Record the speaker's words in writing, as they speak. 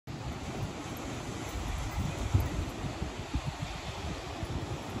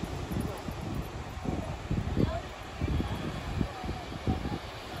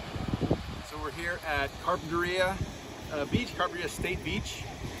at Carpinteria Beach, Carpinteria State Beach,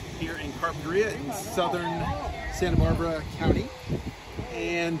 here in Carpinteria in southern Santa Barbara County.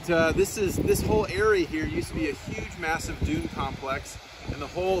 And this whole area here used to be a huge, massive dune complex, and the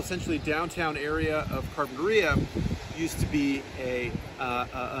whole essentially downtown area of Carpinteria used to be a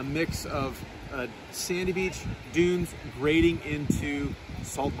mix of sandy beach, dunes, grading into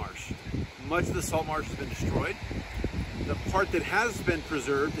salt marsh. Much of the salt marsh has been destroyed. The part that has been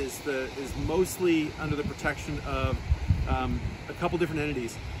preserved is mostly under the protection of a couple different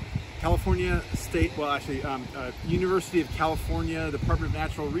entities. California State, well actually, University of California, Department of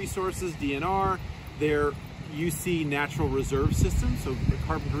Natural Resources, DNR, their UC Natural Reserve System, so the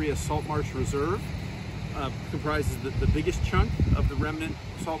Carpinteria Salt Marsh Reserve, comprises the biggest chunk of the remnant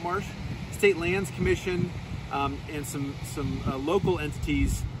salt marsh. State Lands Commission and some local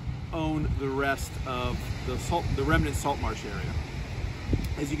entities own the rest of the remnant salt marsh area.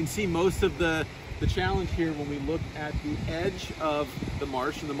 As you can see, most of the challenge here when we look at the edge of the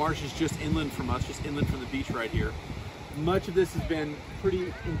marsh, and the marsh is just inland from us, just inland from the beach right here, much of this has been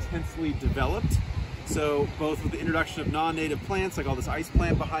pretty intensely developed. So both with the introduction of non-native plants, like all this ice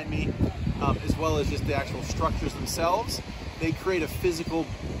plant behind me, as well as just the actual structures themselves, they create a physical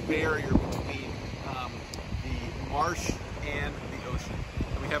barrier between the marsh and the ocean.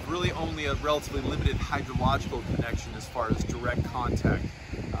 And we have really only a relatively limited hydrological connection as far as direct contact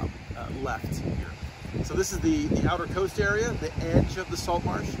left here. So this is the outer coast area, the edge of the salt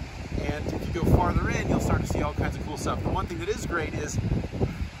marsh, and if you go farther in, you'll start to see all kinds of cool stuff. The one thing that is great is,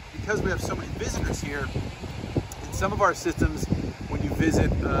 because we have so many visitors here, in some of our systems, when you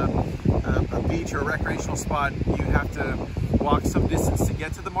visit a beach or a recreational spot, you have to walk some distance to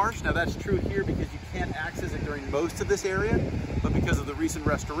get to the marsh. Now that's true here because you can't access it during most of this area, but because of the recent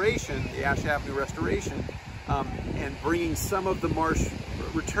restoration, the Ash Avenue restoration, and bringing some of the marsh,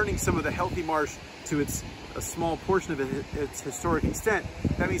 returning some of the healthy marsh to a small portion of its historic extent,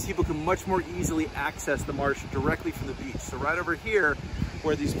 that means people can much more easily access the marsh directly from the beach. So right over here,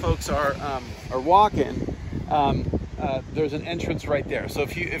 where these folks are walking, there's an entrance right there. So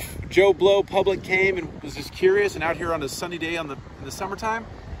if Joe Blow public came and was just curious and out here on a sunny day in the summertime,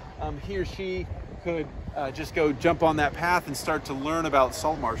 he or she could just go jump on that path and start to learn about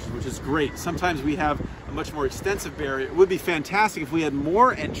salt marshes, which is great. Sometimes we have a much more extensive barrier. It would be fantastic if we had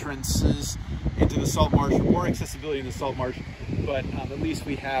more entrances into the salt marsh, or more accessibility in the salt marsh, but at least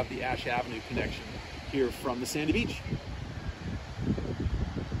we have the Ash Avenue connection here from the sandy beach.